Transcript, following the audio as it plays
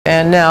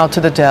And now to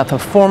the death of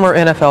former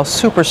NFL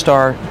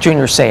superstar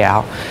Junior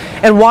Seau,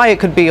 and why it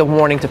could be a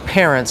warning to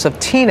parents of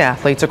teen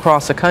athletes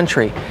across the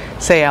country.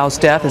 Seau's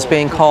death is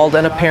being called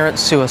an apparent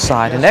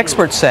suicide, and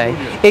experts say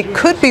it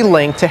could be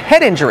linked to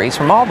head injuries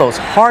from all those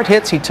hard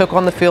hits he took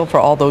on the field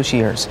for all those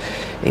years.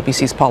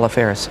 ABC's Paula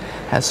Ferris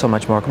has so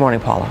much more. Good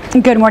morning, Paula.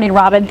 Good morning,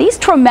 Robin. These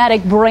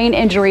traumatic brain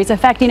injuries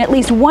affecting at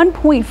least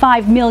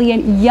 1.5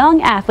 million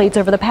young athletes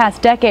over the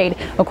past decade,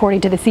 according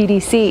to the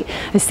CDC.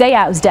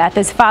 Seau's death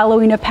is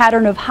following a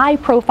pattern of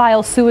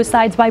high-profile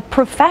suicides by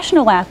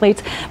professional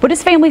athletes, but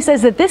his family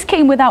says that this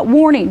came without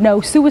warning.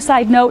 No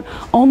suicide note,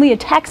 only a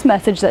text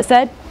message that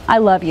said, "I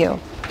love you."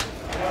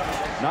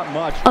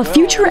 A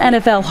future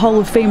NFL Hall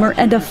of Famer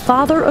and a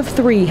father of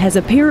three has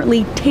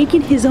apparently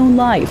taken his own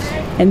life.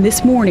 And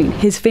this morning,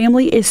 his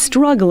family is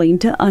struggling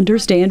to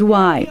understand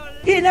why.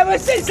 He never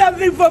said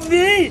something for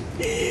me.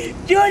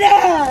 Junior,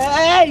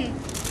 hey,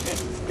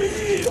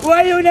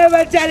 why you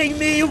never telling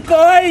me you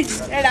going?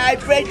 And I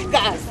pray to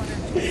God,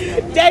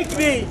 take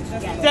me,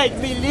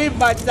 leave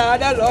my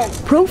son alone.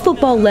 Pro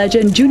football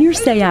legend Junior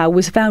Seau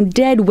was found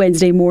dead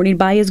Wednesday morning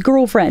by his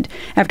girlfriend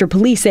after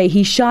police say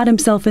he shot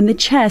himself in the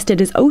chest at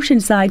his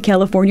Oceanside,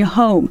 California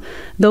home.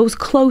 Those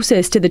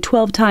closest to the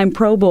 12-time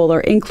Pro Bowler,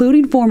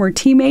 including former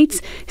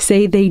teammates,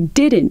 say they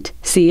didn't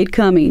see it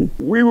coming.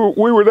 We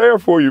were there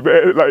for you,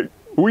 man. Like,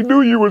 we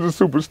knew you was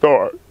a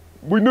superstar.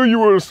 We knew you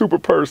were a super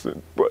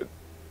person, but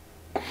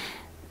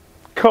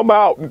come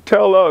out and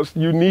tell us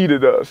you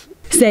needed us.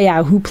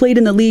 Seau, who played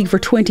in the league for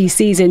 20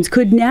 seasons,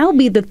 could now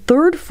be the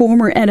third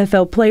former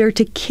NFL player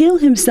to kill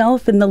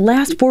himself in the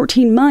last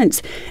 14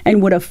 months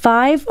and would have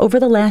 5 over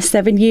the last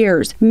 7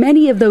 years.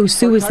 Many of those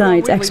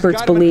suicides,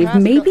 experts believe,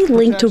 may be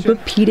linked to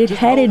repeated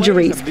head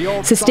injuries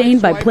sustained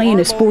by playing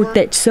a sport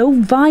that's so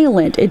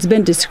violent it's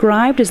been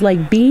described as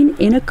like being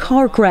in a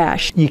car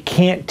crash. You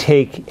can't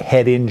take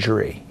head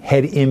injury,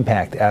 head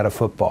impact out of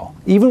football.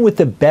 Even with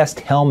the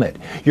best helmet,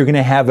 you're going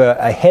to have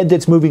a head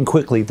that's moving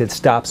quickly that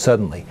stops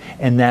suddenly,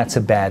 and that's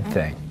a bad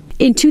thing.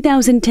 In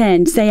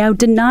 2010, Seau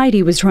denied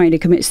he was trying to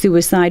commit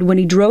suicide when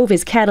he drove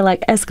his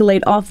Cadillac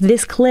Escalade off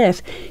this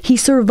cliff. He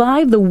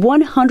survived the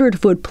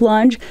 100-foot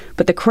plunge,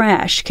 but the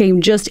crash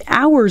came just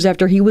hours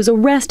after he was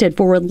arrested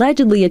for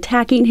allegedly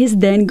attacking his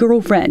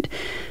then-girlfriend.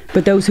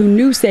 But those who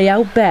knew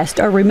Seau best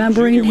are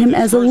remembering him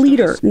as a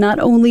leader, not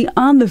only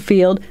on the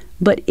field,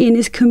 but in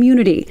his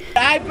community.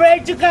 I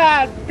pray to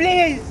God,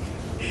 please,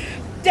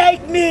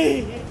 take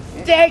me,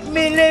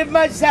 leave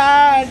my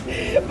son,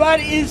 but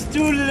it's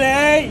too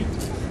late,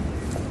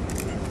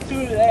 too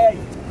late.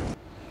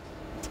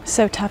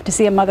 So tough to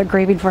see a mother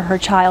grieving for her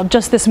child.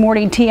 Just this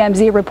morning,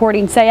 TMZ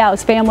reporting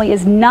Seau's family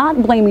is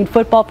not blaming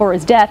football for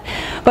his death.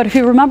 But if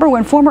you remember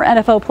when former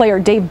NFL player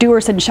Dave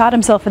Duerson shot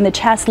himself in the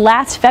chest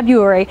last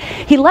February,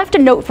 he left a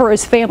note for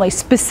his family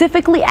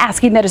specifically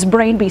asking that his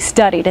brain be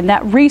studied, and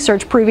that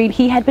research proving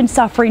he had been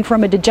suffering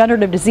from a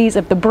degenerative disease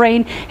of the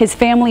brain. His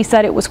family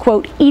said it was,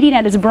 quote, eating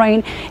at his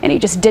brain, and he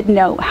just didn't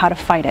know how to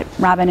fight it.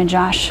 Robin and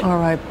Josh. All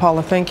right,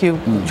 Paula, thank you.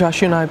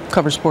 Josh, you and I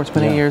covered sports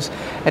many years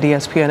at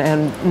ESPN,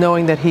 and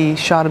knowing that he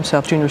shot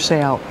himself, Junior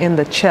Seau, in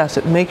the chest,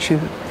 it makes you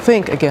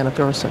think again of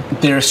Duerson.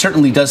 There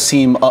certainly does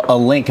seem a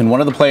link, and one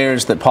of the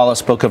players that Paula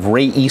spoke of,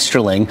 Ray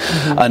Easterling,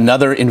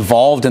 another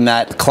involved in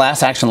that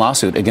class action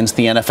lawsuit against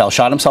the NFL,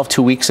 shot himself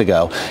 2 weeks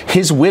ago.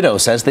 His widow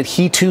says that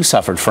he too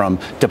suffered from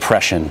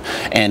depression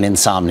and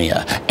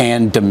insomnia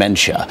and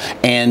dementia,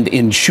 and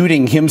in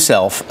shooting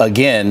himself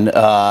again,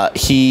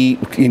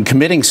 in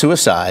committing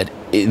suicide,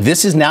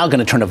 this is now going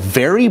to turn a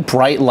very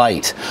bright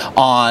light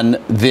on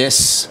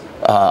this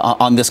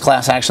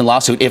class action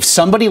lawsuit. If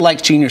somebody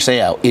like Junior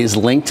Seau is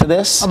linked to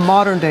this, a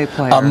modern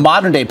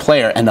day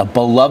player and a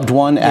beloved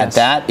one at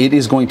that, it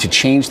is going to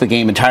change the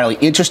game entirely.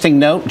 Interesting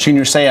note,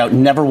 Junior Seau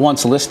never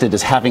once listed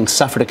as having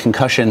suffered a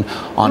concussion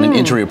on an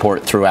injury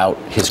report throughout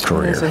his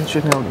career.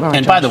 Right,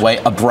 and by the way,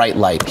 a bright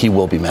light. He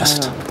will be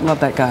missed. Love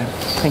that guy.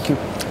 Thank you.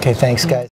 Okay, thanks, guys.